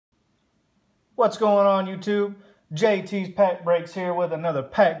What's going on, YouTube? JT's Pack Breaks here with another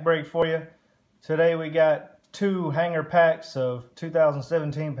pack break for you. Today we got two hanger packs of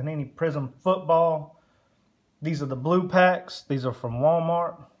 2017 Panini Prizm football. These are the blue packs. These are from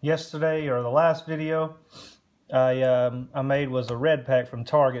Walmart. Yesterday, or the last video I made was a red pack from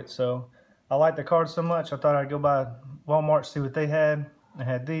Target. So I like the cards so much, I thought I'd go by Walmart, see what they had. I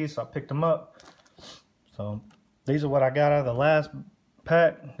had these, so I picked them up. So these are what I got out of the last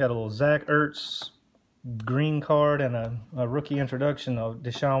pack. Got a little Zach Ertz green card and a rookie introduction of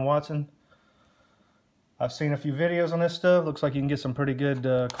Deshaun Watson. I've seen a few videos on this stuff. Looks like you can get some pretty good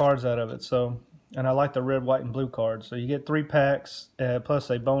cards out of it. So, and I like the red, white, and blue cards. So you get 3 packs plus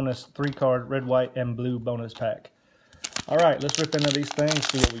a bonus 3-card red, white, and blue bonus pack. All right, let's rip into these things,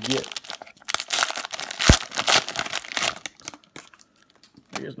 see what we get.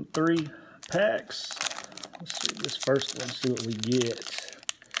 Here's my 3 packs. Let's see this first one, see what we get.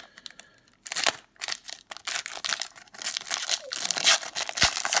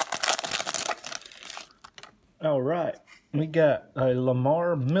 All right, we got a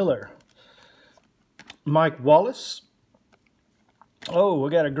Lamar Miller, Mike Wallace. Oh, we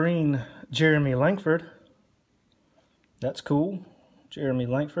got a green Jeremy Langford. That's cool. Jeremy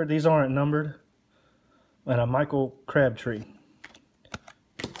Langford. These aren't numbered. And a Michael Crabtree.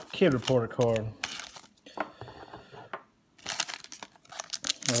 Kid Reporter card.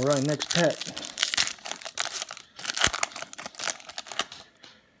 All right, next pack.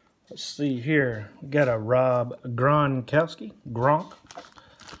 Let's see here. We got a Rob Gronkowski. Gronk.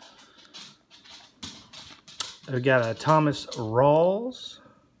 We got a Thomas Rawls.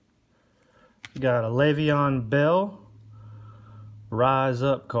 We got a Le'Veon Bell. Rise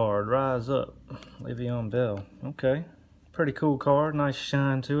Up card. Rise Up. Le'Veon Bell. Okay. Pretty cool card. Nice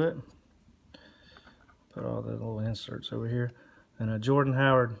shine to it. Put all the little inserts over here. And a Jordan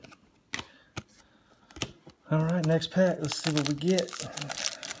Howard. All right, next pack. Let's see what we get.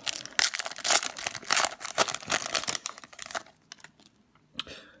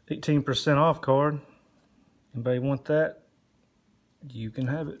 $18% off card. Anybody want that? You can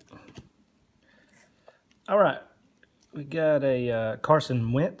have it. All right, we got a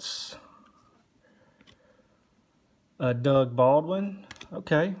Carson Wentz, a Doug Baldwin.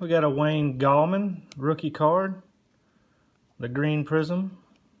 Okay, we got a Wayne Gallman rookie card, the green prism,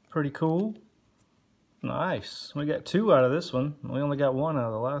 pretty cool. Nice. We got 2 out of this one. We only got 1 out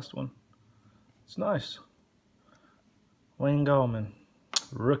of the last one. It's nice. Wayne Gallman.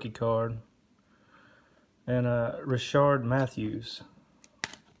 Rookie card, and Rashard Matthews,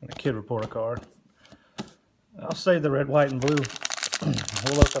 and a Kid Reporter card. I'll save the red, white, and blue.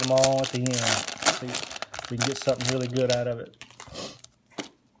 We'll look at them all at the end. See if we can get something really good out of it.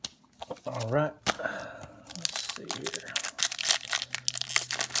 All right, let's see here.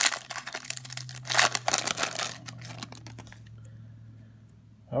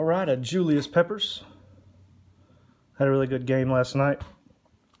 All right, a Julius Peppers. Had a really good game last night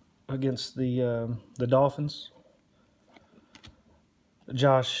against the Dolphins.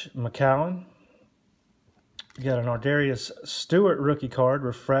 Josh McCown. You got an Ardarius Stewart rookie card,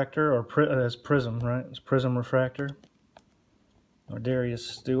 refractor, or it's Prism, right? It's Prism refractor. Ardarius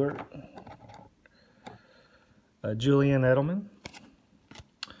Stewart. Julian Edelman.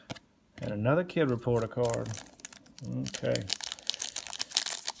 And another Kid Reporter card. Okay.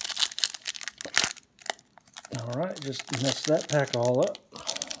 All right, just mess that pack all up.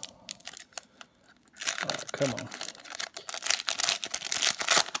 Come on.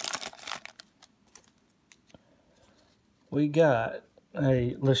 We got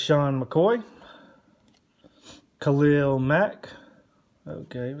a LaShawn McCoy, Khalil Mack.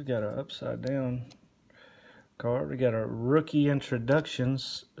 Okay, we got an upside down card. We got a rookie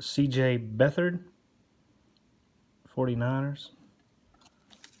introductions, CJ Beathard, 49ers.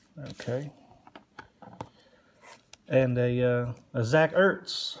 Okay. And a Zach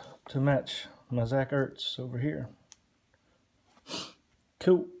Ertz to match my Zach Ertz over here.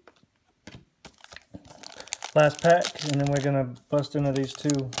 Cool. Last pack, and then we're gonna bust into these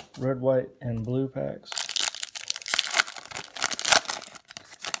 2 red, white, and blue packs.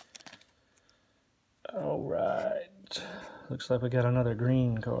 All right. Looks like we got another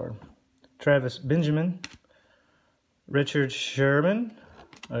green card. Travis Benjamin, Richard Sherman,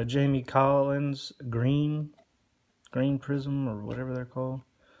 Jamie Collins, green prism, or whatever they're called.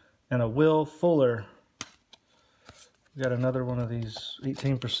 And a Will Fuller. We got another one of these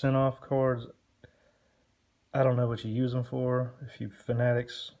 18% off cards. I don't know what you use them for. If you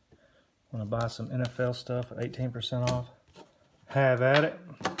fanatics want to buy some NFL stuff at 18% off, have at it.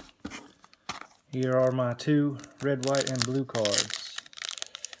 Here are my 2 red, white, and blue cards.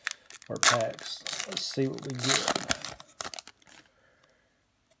 or packs. Let's see what we get.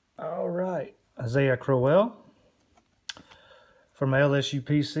 All right, Isaiah Crowell from LSU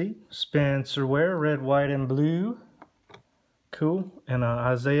PC. Spencer Ware, red, white, and blue. Cool. And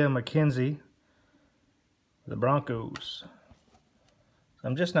Isaiah McKenzie, the Broncos.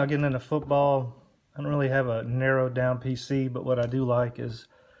 I'm just now getting into football. I don't really have a narrowed down PC, but what I do like is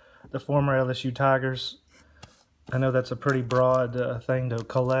the former LSU Tigers. I know that's a pretty broad thing to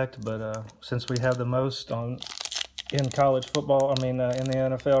collect, but since we have the most in college football, in the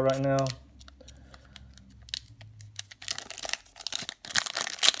NFL right now,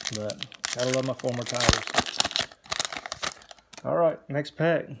 but gotta love my former Tigers. All right, next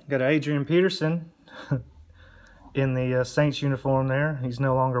pack. Got Adrian Peterson in the Saints uniform there. He's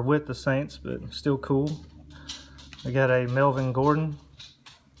no longer with the Saints, but still cool. We got a Melvin Gordon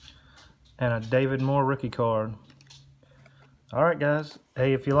and a David Moore rookie card. All right, guys.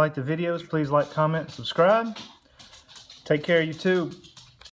 Hey, if you like the videos, please like, comment, and subscribe. Take care, YouTube.